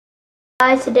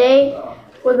Guys, today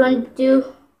we're going to do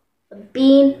a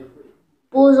bean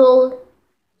boozled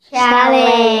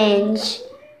challenge.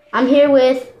 I'm here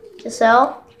with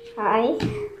Giselle. Hi.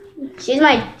 She's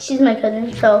my cousin.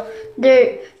 Here's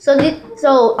the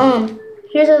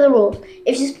rules.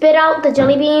 If you spit out the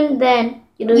jelly bean, then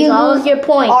you lose all of your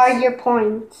points. All your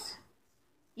points.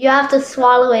 You have to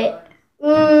swallow it.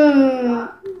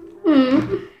 But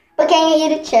can you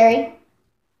eat a cherry?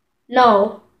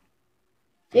 No.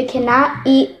 You cannot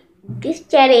eat this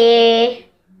jelly.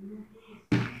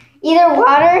 Either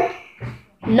water?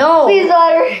 No. Please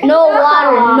water. No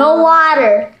water. No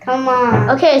water. Come on.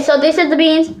 Okay, so this is the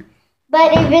beans.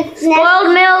 But if it's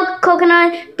Spoiled milk,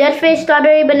 coconut, dead fish,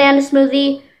 strawberry, banana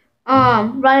smoothie,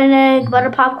 rotten egg, butter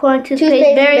popcorn,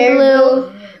 toothpaste, berry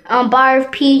blue, bar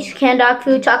of peach, canned dog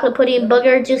food, chocolate pudding,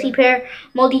 booger, juicy pear,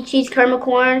 moldy cheese, caramel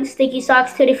corn, sticky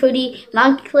socks, tutti frutti,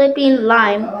 long clipping,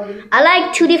 lime. I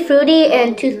like tutti frutti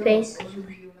and toothpaste.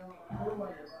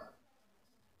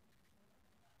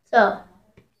 So,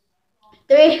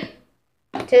 3,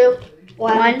 2,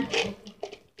 1.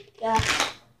 Yeah.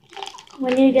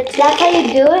 When you get to That's how you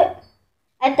do it?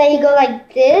 I thought you go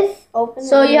like this. Open.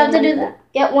 So you have to do that.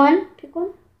 Get one. Pick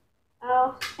one.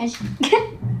 Oh. And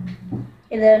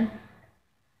then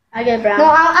I get brown. No,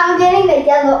 I'm getting the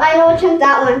yellow. I know which one's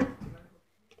that one.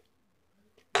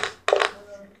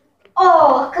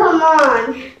 Oh, come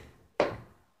on.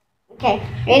 Okay,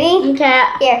 ready? Okay.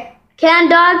 Here. Canned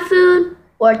dog food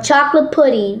or chocolate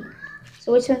pudding.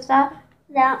 So which one's that?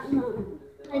 That one.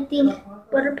 I think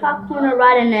butter popcorn or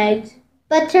rotten eggs.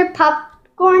 Butter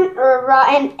popcorn or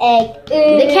rotten egg?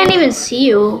 They can't even see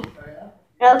you.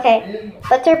 Okay.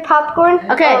 Butter popcorn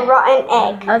Okay. or rotten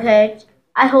egg? Okay.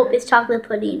 I hope it's chocolate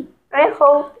pudding. I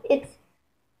hope it's...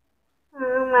 I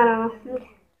don't know.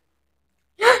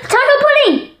 Chocolate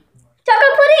pudding!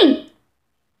 Chocolate pudding!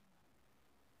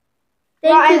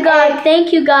 Thank Rotten you, God. egg.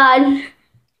 Thank you, God.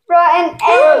 Rotten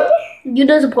egg. You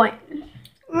disappoint.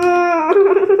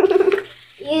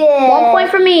 Yeah. 1 point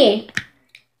for me.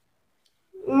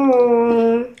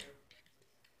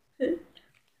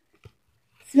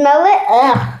 Smell it?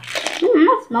 Ugh. I'm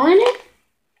not smelling it.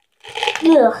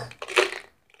 Ugh.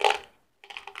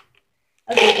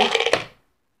 Okay, go.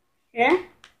 Yeah?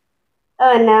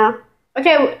 Oh no.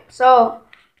 Okay, so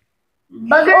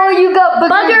bugger. Oh, you got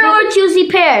Bugger or juicy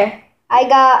pear? I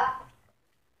got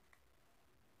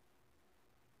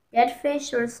Dead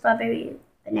fish or strawberry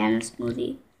banana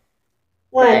smoothie?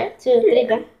 1, 2, 3,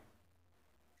 go.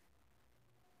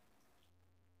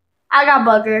 I got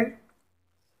bugger.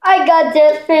 I got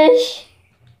dead fish.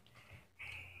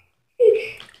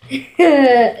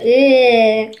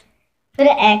 Ew. Put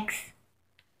an X.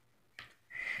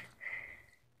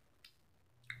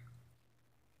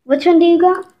 Which one do you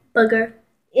got? Bugger.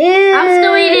 Ew. I'm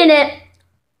still eating it.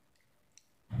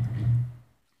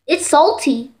 It's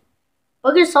salty.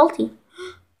 Bugger's salty.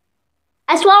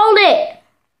 I swallowed it.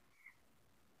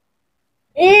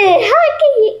 Ew. How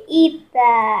can you eat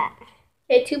that?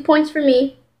 Okay, 2 points for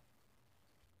me.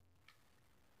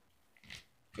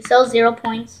 Giselle 0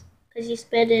 points because you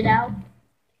spit it out.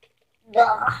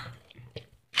 Ugh.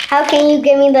 How can you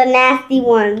give me the nasty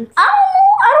ones? I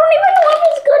don't even know if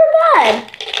it's good or bad.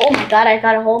 Oh my God, I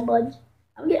got a whole bunch.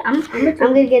 I'm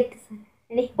gonna get this one.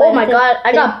 Ready? Oh my God,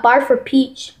 I got bar for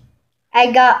peach.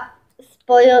 I got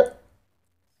spilled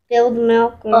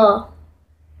milk. Oh.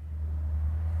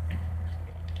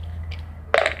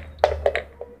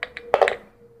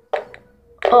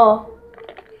 Oh.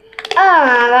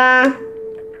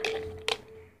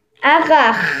 I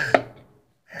got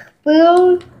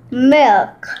spilled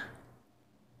milk.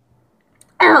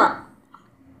 Ugh.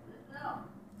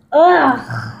 Ugh.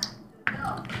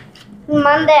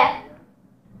 Monday.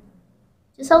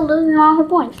 Giselle losing all her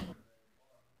points.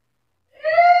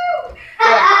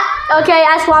 Okay,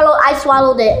 I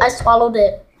swallowed it.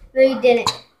 No, you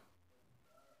didn't.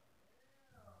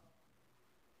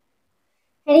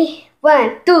 Ready?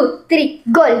 1, 2, 3,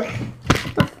 go.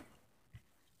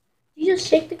 You just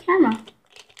shake the camera.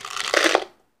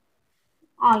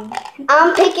 Oh,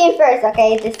 I'm picking first,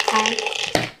 okay, this time.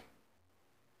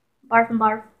 barf and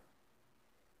barf.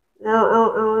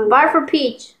 No. Bar for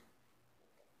peach.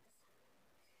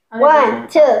 Okay, 1,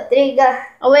 2, 3, go.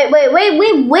 Oh,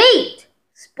 wait.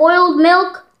 Spoiled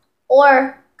milk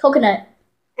or coconut?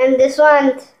 And this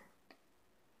one's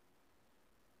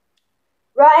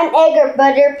rotten egg or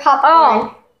butter popcorn.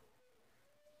 Oh.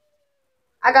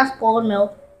 I got spoiled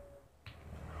milk.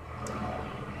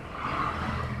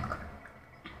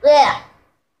 Yeah.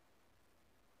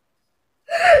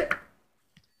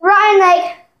 Rotten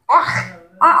egg. Ugh.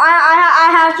 I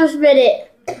have to spit it.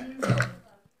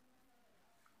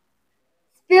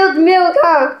 Spilled milk,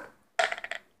 huh?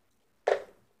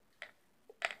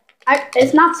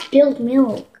 It's not spilled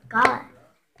milk. God.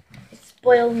 It's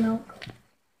spoiled milk.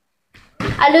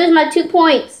 I lose my 2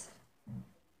 points.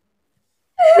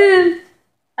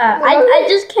 I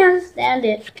just can't stand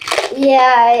it.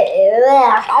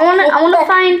 Yeah. I wanna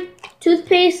find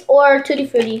toothpaste or Tutti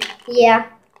Frutti. Yeah.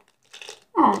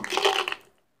 Oh.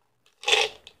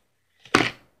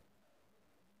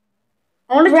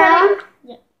 I wanna try.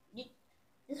 Yeah.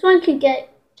 This one could get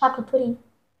chocolate pudding.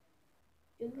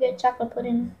 You can get chocolate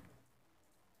pudding.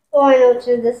 Oh, I know.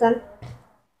 Choose this one.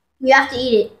 You have to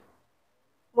eat it.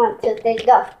 1, 2, 3,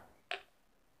 go.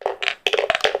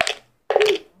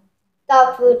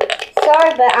 Dog food.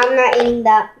 Sorry, but I'm not eating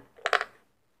that.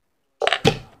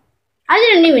 I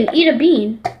didn't even eat a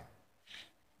bean.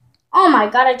 Oh my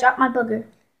god, I dropped my booger.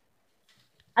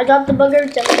 I dropped the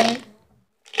booger just saying.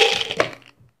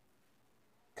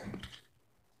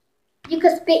 You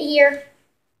could spit here.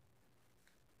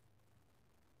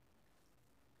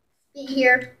 Spit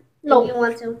here. No. If you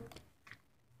want to.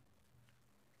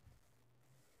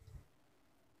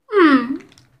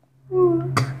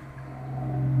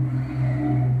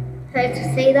 Tried to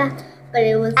say that, but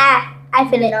it was. I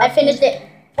finished. I finished it.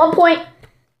 1 point.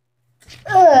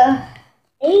 Ugh.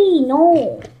 Hey,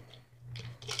 no.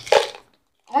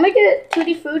 I want to get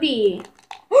Tutti Frutti.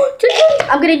 Tutti Frutti.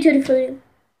 I'm getting Tutti Frutti.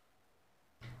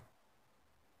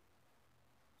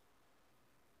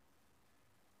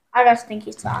 I got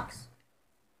stinky socks.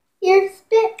 Here,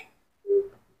 spit.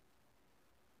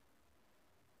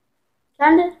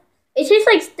 Kinda. It tastes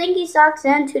like stinky socks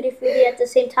and Tutti Frutti at the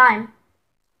same time.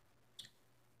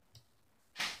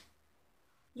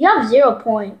 You have 0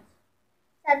 points.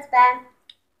 That's bad.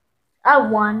 I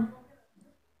won.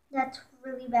 That's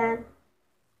really bad.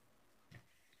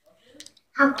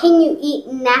 How can you eat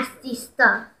nasty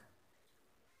stuff?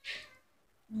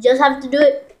 You just have to do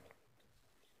it.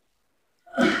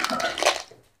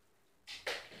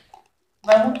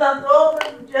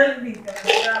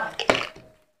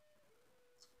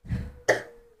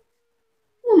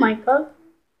 Oh my god.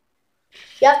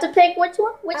 You have to pick which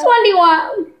one? Which one do you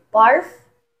want? Barf?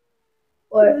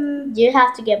 Or do you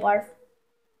have to get barf?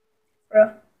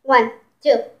 Bro. 1,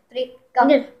 2, 3, go.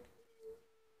 Good.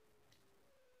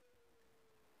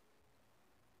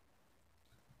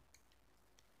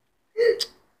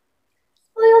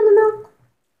 Spoiled milk.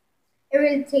 It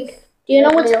really tastes. Do you know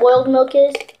what spoiled milk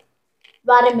is?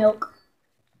 Rotten milk.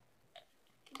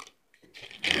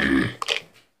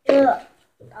 Ugh. Oh,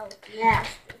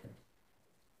 nasty.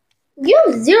 You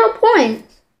have 0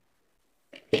 points.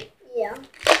 Yeah.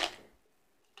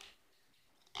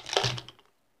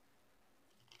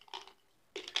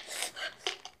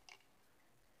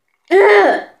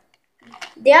 Ugh.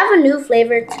 They have a new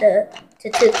flavor to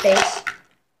toothpaste.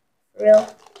 For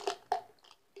real.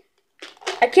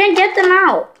 I can't get them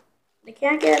out. I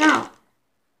can't get them out.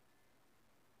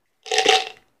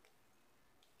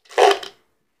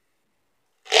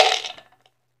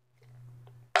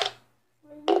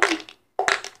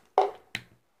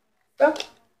 Bro. How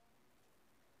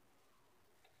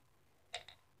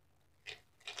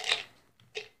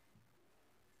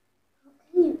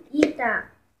can you eat that?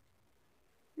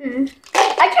 I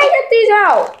can't get these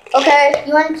out. Okay.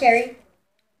 You want a cherry?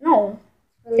 No.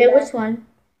 Really Okay, bad. which one?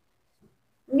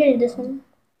 I'm getting this one.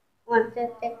 1, 2,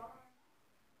 3.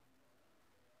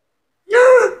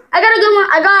 I got a good one.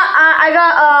 I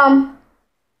got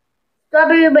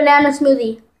strawberry banana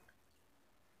smoothie.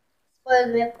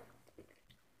 Spoiled milk.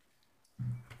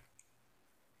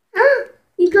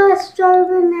 You got a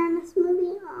strawberry banana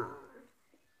smoothie. Aww.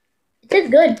 It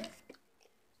tastes good.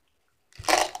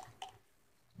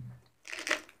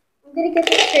 I'm gonna get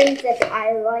the cherries that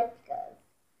I like.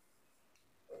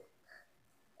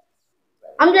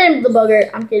 I'm getting the booger.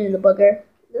 I'm getting the booger.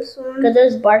 This one. Because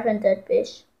there's barf and dead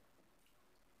fish.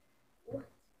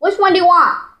 Which one do you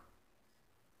want?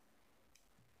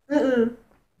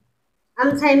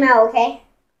 I'm time out, okay?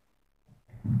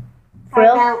 For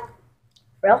real? Time out.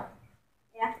 For real?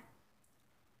 Yeah.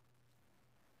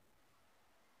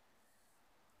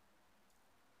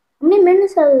 How many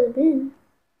minutes has it been?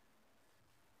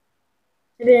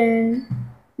 It's been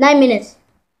 9 minutes.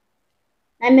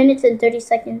 9 minutes and 30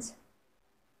 seconds.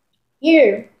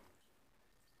 Here.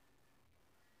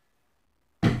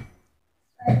 Sorry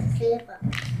to say it, but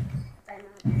time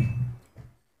out.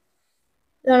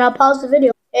 Then I'll pause the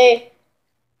video. Hey.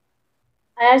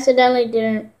 I accidentally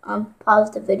didn't pause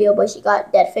the video, but she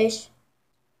got dead fish.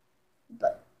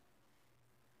 But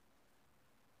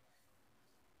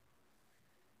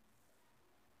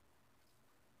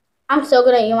I'm still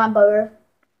gonna eat my burger.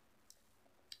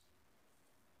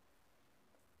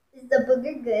 Is the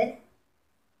booger good?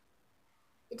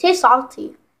 It tastes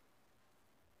salty.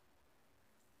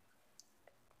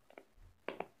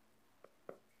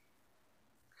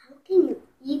 How can you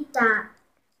eat that?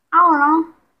 I don't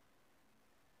know.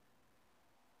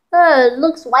 It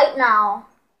looks white now.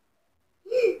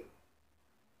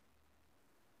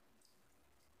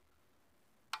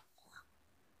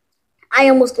 I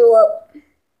almost threw up.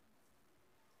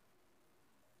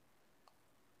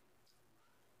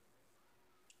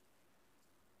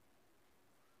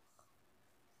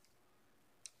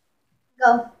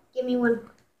 Go. Give me one.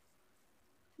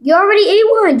 You already ate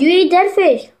one. You ate dead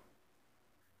fish.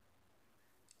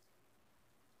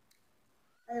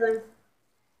 Other one.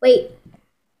 Wait.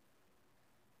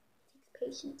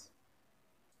 Patience.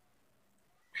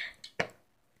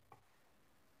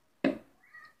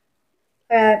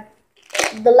 Alright.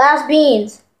 The last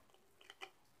beans.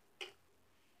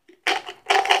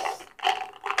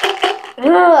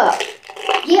 Ugh.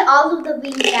 Get all of the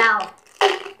beans out.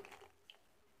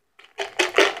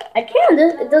 I can't.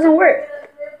 It doesn't work.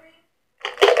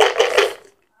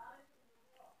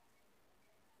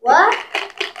 What?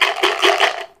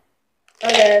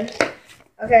 Okay.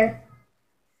 Okay.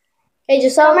 Hey,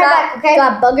 Giselle Come right back, okay?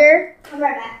 got bugger. Come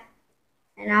right back.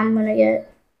 And I'm gonna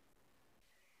get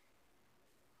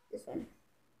this one.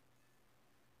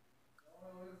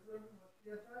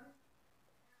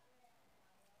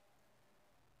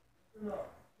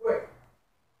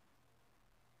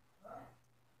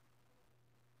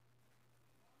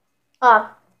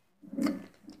 Ah.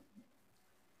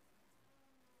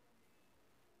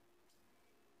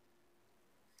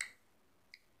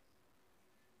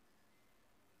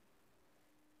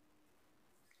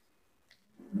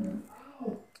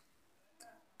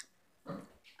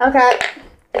 Okay.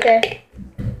 Okay.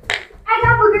 I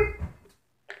got booger.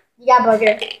 You got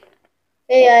bugger.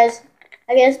 Hey guys.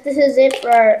 I guess this is it for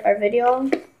our video.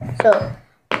 So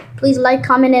please like,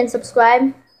 comment, and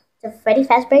subscribe to Freddy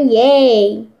Fazbear.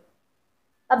 Yay!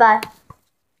 Bye bye.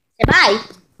 Say bye.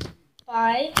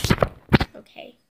 Bye. Okay.